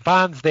 somebody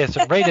finds this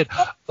and read it.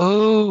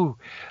 Oh,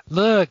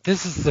 look,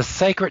 this is the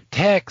sacred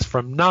text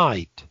from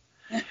Night.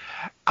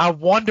 I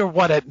wonder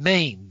what it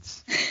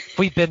means.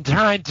 We've been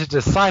trying to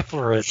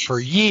decipher it for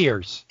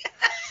years.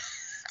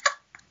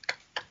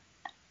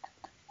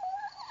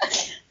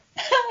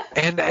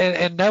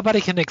 And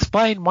nobody can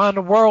explain why in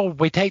the world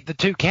we take the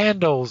 2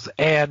 candles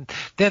and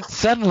then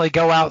suddenly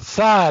go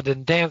outside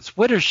and dance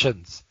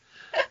Widdershins.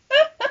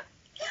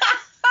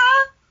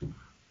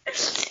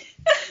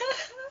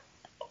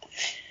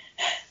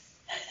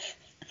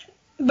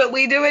 But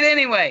we do it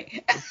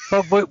anyway.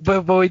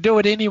 But we do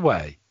it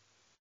anyway.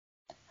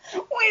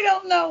 We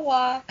don't know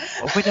why.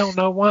 We don't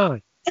know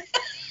why.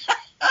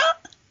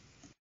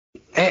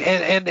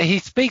 And he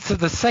speaks of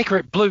the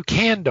sacred blue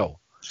candle,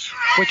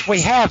 which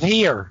we have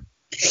here.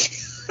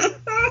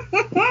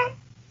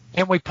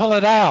 And we pull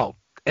it out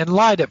and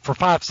light it for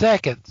 5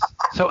 seconds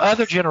so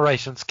other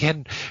generations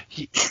can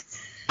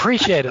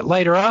appreciate it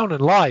later on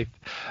in life.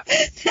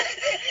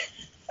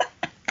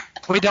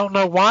 We don't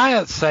know why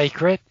it's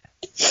sacred.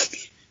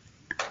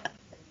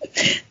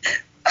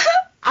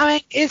 I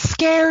mean, it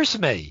scares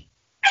me.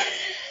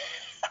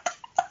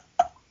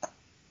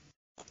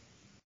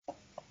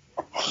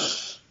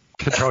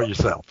 Control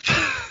yourself.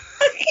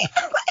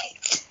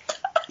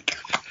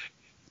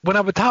 When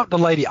I would talk to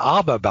Lady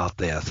Abba about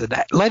this, and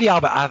Lady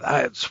Abba,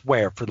 I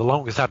swear, for the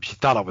longest time, she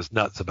thought I was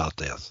nuts about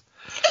this.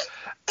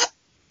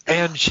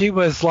 And she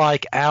was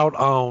like out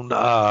on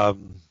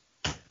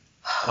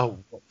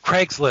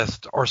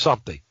Craigslist or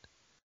something.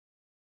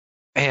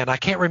 And I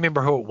can't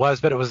remember who it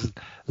was, but it was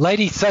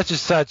Lady such and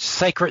such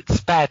sacred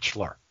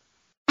spatula.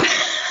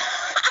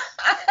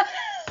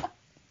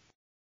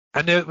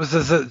 I knew it was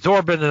an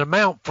exorbitant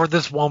amount for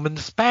this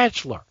woman's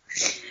spatula.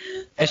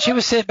 And she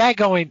was sitting back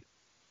going,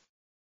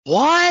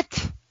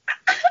 what?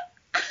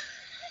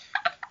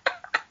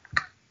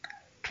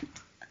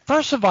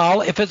 First of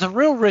all, if it's a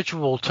real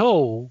ritual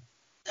tool,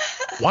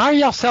 why are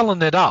y'all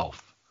selling it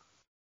off?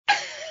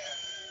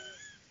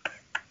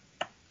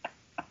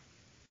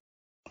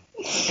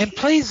 And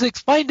please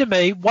explain to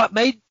me what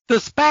made the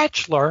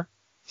spatula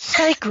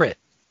sacred.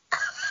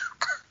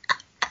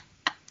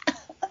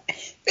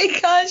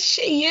 Because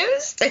she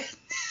used it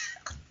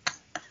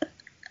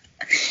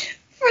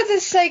for the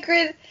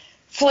sacred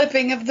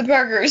flipping of the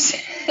burgers.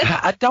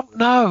 I don't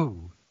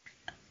know.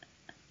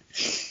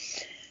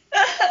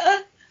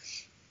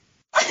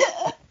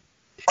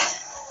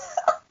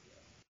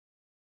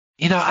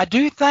 You know, I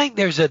do think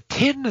there's a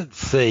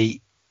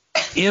tendency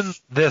in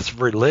this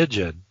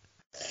religion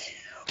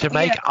to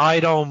make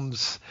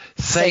items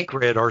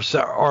sacred or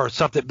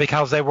something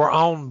because they were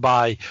owned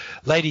by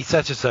Lady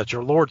such and such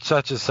or Lord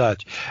such and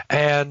such.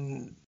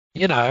 And,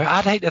 you know,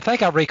 I'd hate to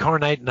think I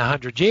reincarnate in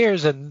 100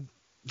 years and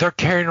they're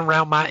carrying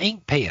around my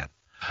ink pen.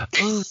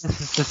 Ooh,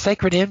 this is the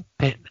sacred ink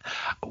pen.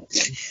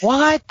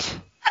 What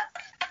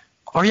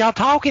are y'all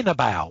talking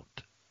about?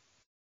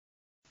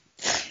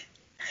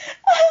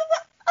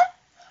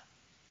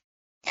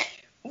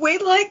 We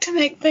like to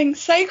make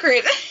things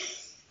sacred.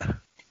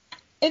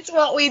 It's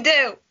what we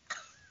do.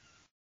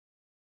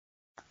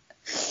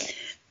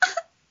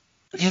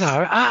 You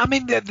know, I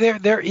mean,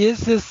 there is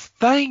this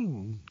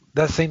thing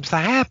that seems to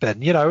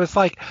happen. You know, it's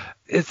like,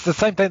 it's the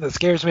same thing that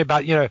scares me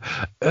about, you know,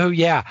 oh,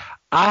 yeah,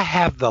 I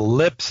have the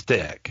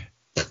lipstick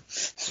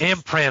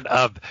imprint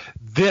of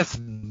this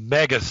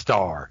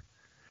megastar,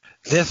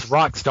 this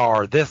rock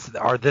star, this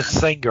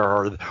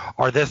singer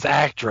or this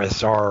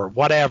actress or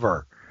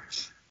whatever.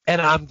 And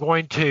I'm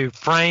going to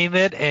frame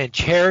it and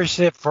cherish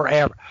it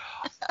forever.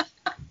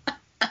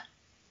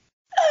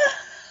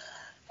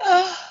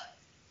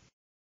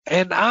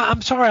 And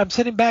I'm sorry, I'm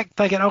sitting back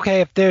thinking, okay,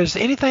 if there's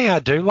anything I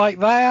do like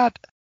that,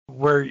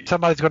 where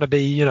somebody's going to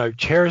be, you know,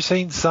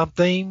 cherishing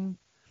something,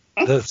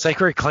 the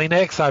sacred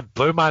Kleenex I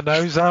blew my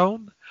nose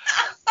on.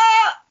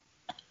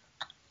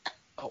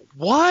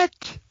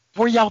 What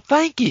were y'all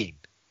thinking?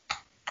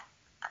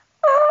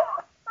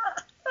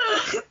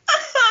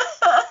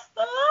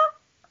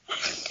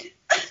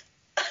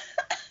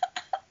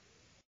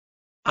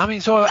 I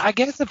mean, so I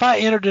guess if I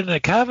entered in a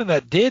coven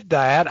that did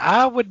that,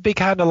 I would be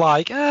kind of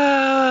like,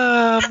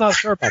 I'm not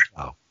sure about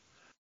y'all.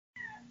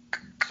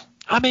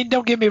 I mean,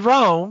 don't get me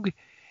wrong.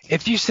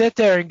 If you sit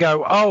there and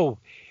go, oh,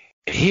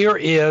 here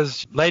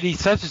is Lady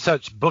such and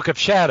such Book of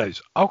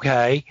Shadows.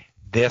 Okay,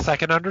 this I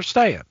can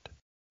understand.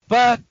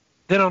 But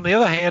then on the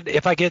other hand,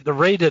 if I get to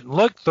read it and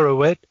look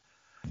through it,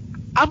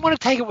 I'm going to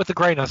take it with a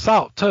grain of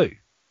salt too.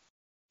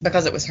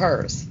 Because it was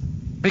hers.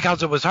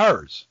 Because it was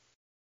hers.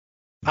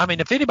 I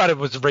mean, if anybody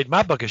was to read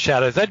my Book of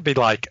Shadows, they'd be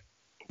like,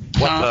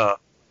 what the,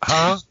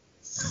 huh?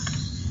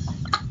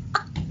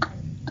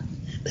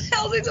 What the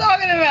hell's he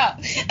talking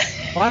about?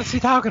 What is he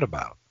talking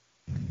about?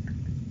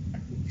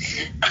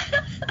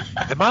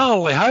 And my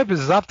only hope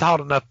is I've taught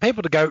enough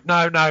people to go,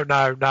 no.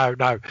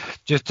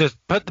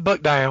 Just put the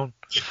book down.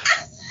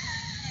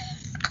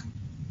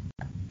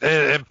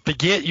 And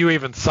forget you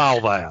even saw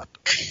that.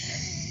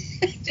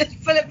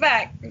 Just put it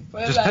back.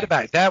 Put it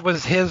back. That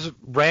was his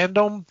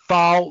random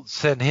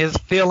thoughts and his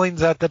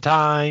feelings at the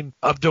time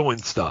of doing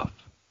stuff.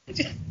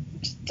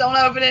 Just don't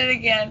open it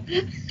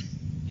again.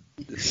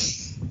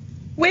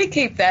 We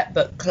keep that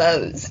book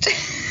closed.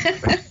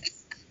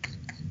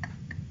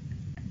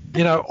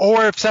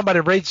 Or if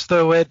somebody reads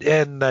through it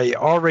and they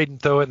are reading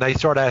through it and they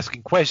start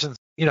asking questions,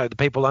 the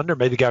people under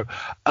me, they go,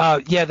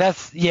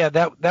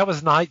 that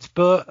was Knight's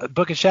Book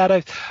of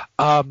Shadows.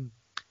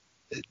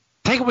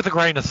 Take it with a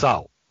grain of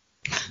salt.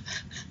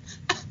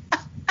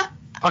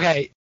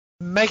 Okay,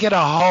 make it a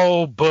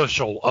whole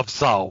bushel of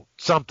salt,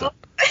 something.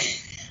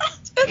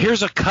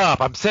 Here's a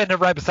cup. I'm setting it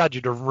right beside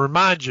you to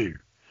remind you.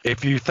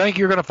 If you think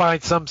you're going to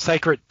find some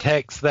sacred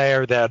text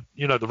there that,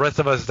 the rest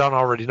of us don't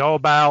already know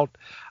about,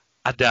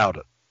 I doubt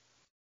it.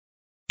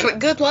 But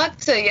good luck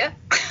to you.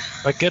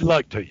 But good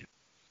luck to you.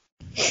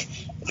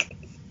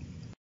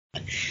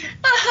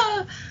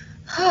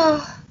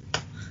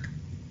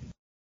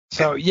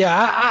 So,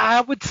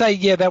 I would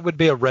say, that would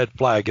be a red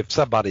flag if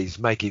somebody's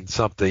making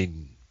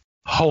something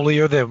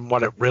holier than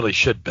what it really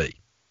should be.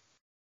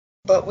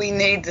 But we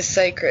need the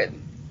sacred.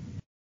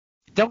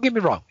 Don't get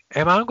me wrong.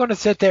 Am I going to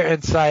sit there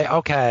and say,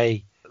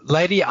 okay,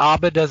 Lady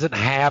Abba doesn't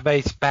have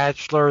a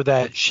spatula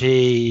that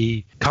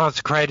she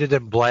consecrated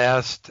and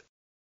blessed?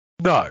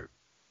 No.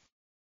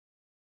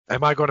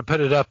 Am I going to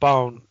put it up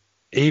on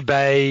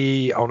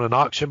eBay on an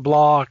auction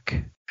block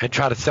and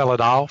try to sell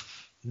it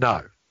off?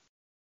 No.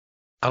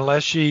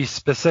 Unless she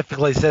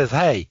specifically says,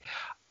 hey,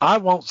 I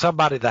want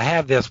somebody to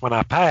have this when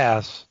I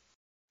pass.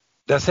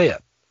 That's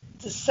it.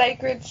 The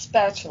sacred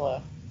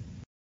spatula.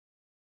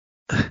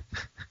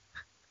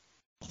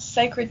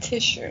 Sacred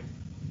tissue.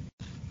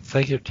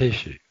 Sacred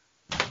tissue.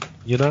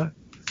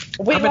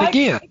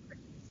 Again,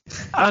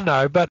 I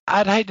know, but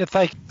I'd hate to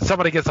think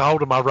somebody gets a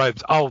hold of my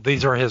robes. Oh,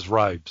 these are his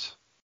robes.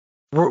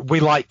 We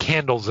light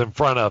candles in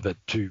front of it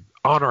to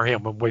honor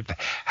him, and we've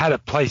had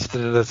it placed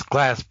in this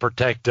glass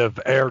protective,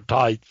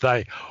 airtight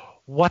thing.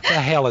 What the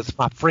hell is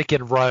my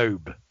freaking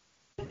robe?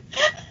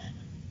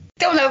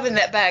 Don't open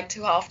that bag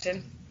too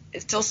often.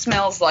 It still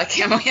smells like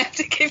him. We have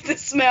to keep the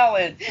smell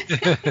in.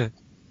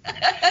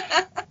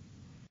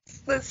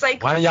 The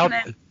sacred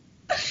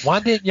Why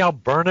didn't y'all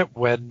burn it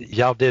when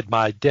y'all did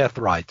my death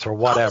rites or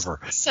whatever?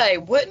 I was say,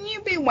 wouldn't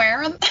you be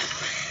wearing?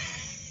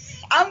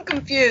 I'm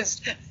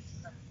confused.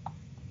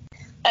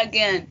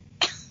 Again.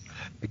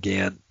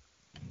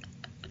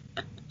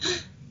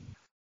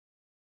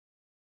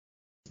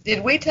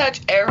 Did we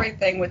touch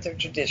everything with the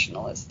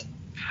traditionalist?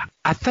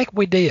 I think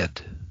we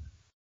did.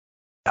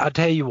 I'll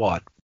tell you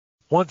what.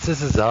 Once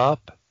this is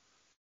up,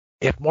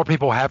 if more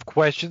people have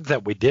questions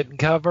that we didn't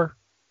cover,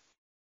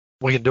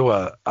 we can do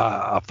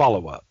a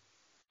follow-up.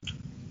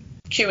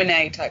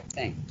 Q&A type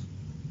thing.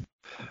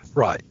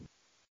 Right.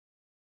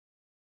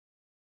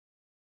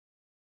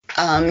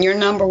 Your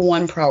number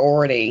one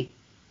priority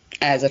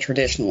as a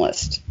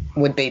traditionalist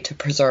would be to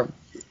preserve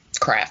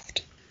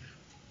craft.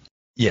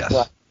 Yes.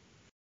 What?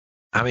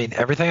 I mean,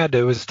 everything I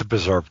do is to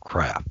preserve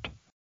craft.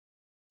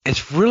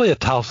 It's really a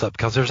toss-up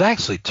because there's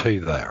actually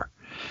two there.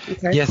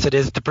 Okay. Yes, it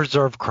is to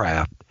preserve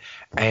craft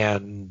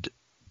and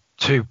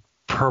to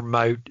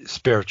promote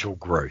spiritual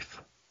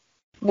growth.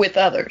 With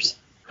others?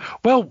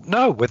 Well,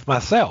 no, with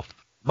myself.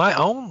 My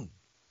own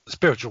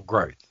spiritual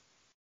growth.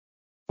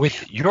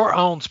 With your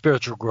own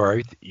spiritual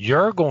growth,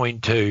 you're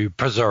going to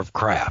preserve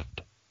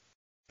craft.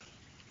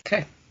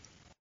 Okay.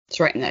 Let's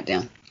writing that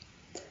down.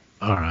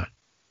 All right.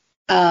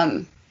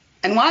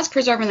 And why is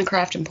preserving the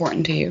craft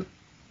important to you?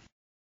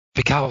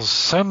 Because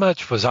so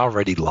much was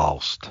already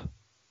lost.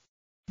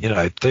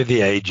 Through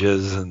the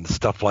ages and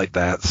stuff like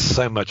that,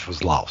 so much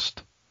was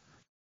lost.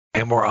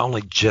 And we're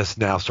only just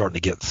now starting to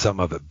get some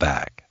of it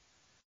back.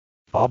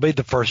 I'll be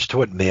the first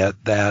to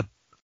admit that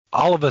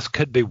all of us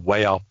could be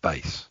way off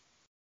base,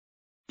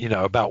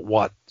 about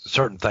what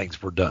certain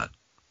things were done.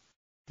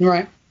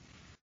 Right.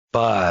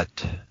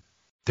 But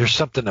there's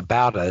something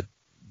about it,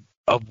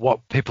 of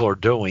what people are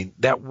doing,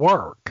 that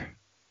work.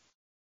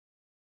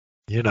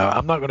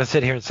 I'm not going to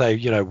sit here and say,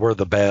 we're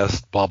the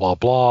best, blah, blah,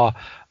 blah.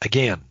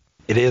 Again,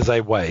 it is a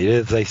way. It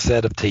is a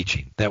set of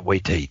teaching that we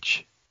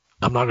teach.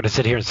 I'm not going to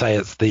sit here and say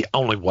it's the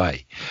only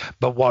way.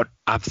 But what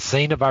I've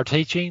seen of our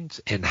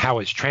teachings and how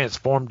it's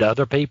transformed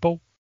other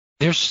people,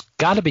 there's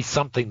got to be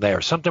something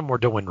there, something we're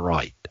doing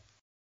right.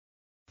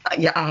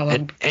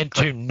 And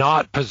to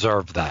not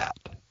preserve that,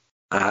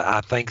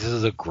 I think this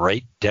is a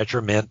great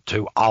detriment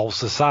to all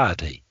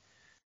society.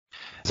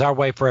 Is our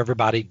way for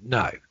everybody?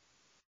 No.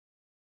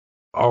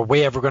 Are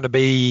we ever going to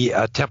be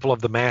a temple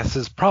of the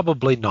masses?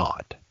 Probably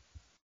not.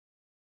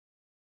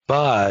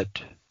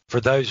 But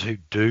for those who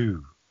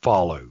do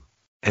follow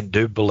and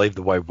do believe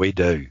the way we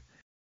do,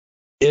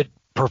 it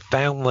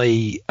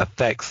profoundly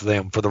affects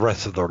them for the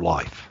rest of their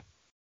life.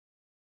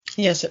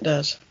 Yes, it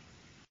does.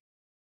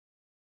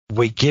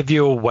 We give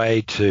you a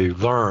way to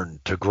learn,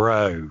 to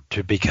grow,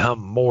 to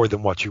become more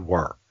than what you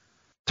were,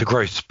 to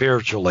grow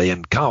spiritually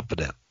and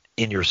confident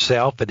in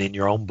yourself and in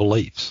your own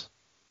beliefs.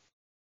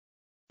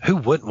 Who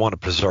wouldn't want to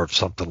preserve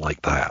something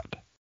like that?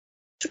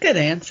 It's a good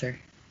answer.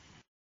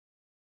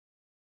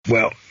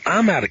 Well,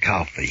 I'm out of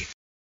coffee.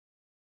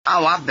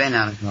 Oh, I've been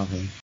out of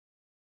coffee.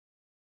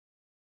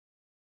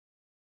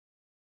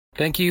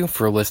 Thank you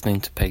for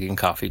listening to Pagan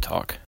Coffee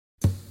Talk.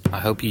 I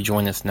hope you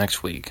join us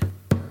next week.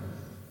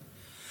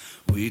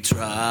 We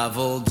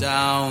travel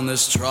down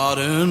this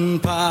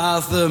trodden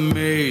path, the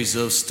maze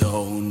of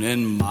stone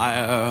and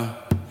mire.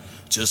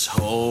 Just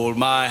hold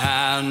my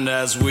hand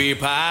as we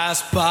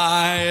pass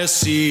by a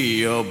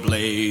sea of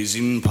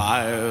blazing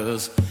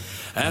pyres.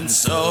 And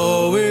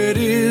so it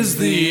is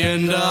the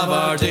end of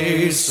our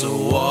days, so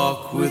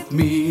walk with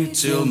me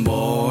till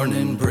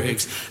morning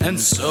breaks. And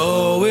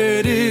so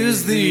it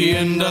is the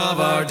end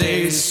of our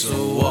days,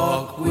 so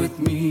walk with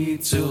me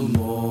till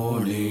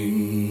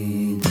morning.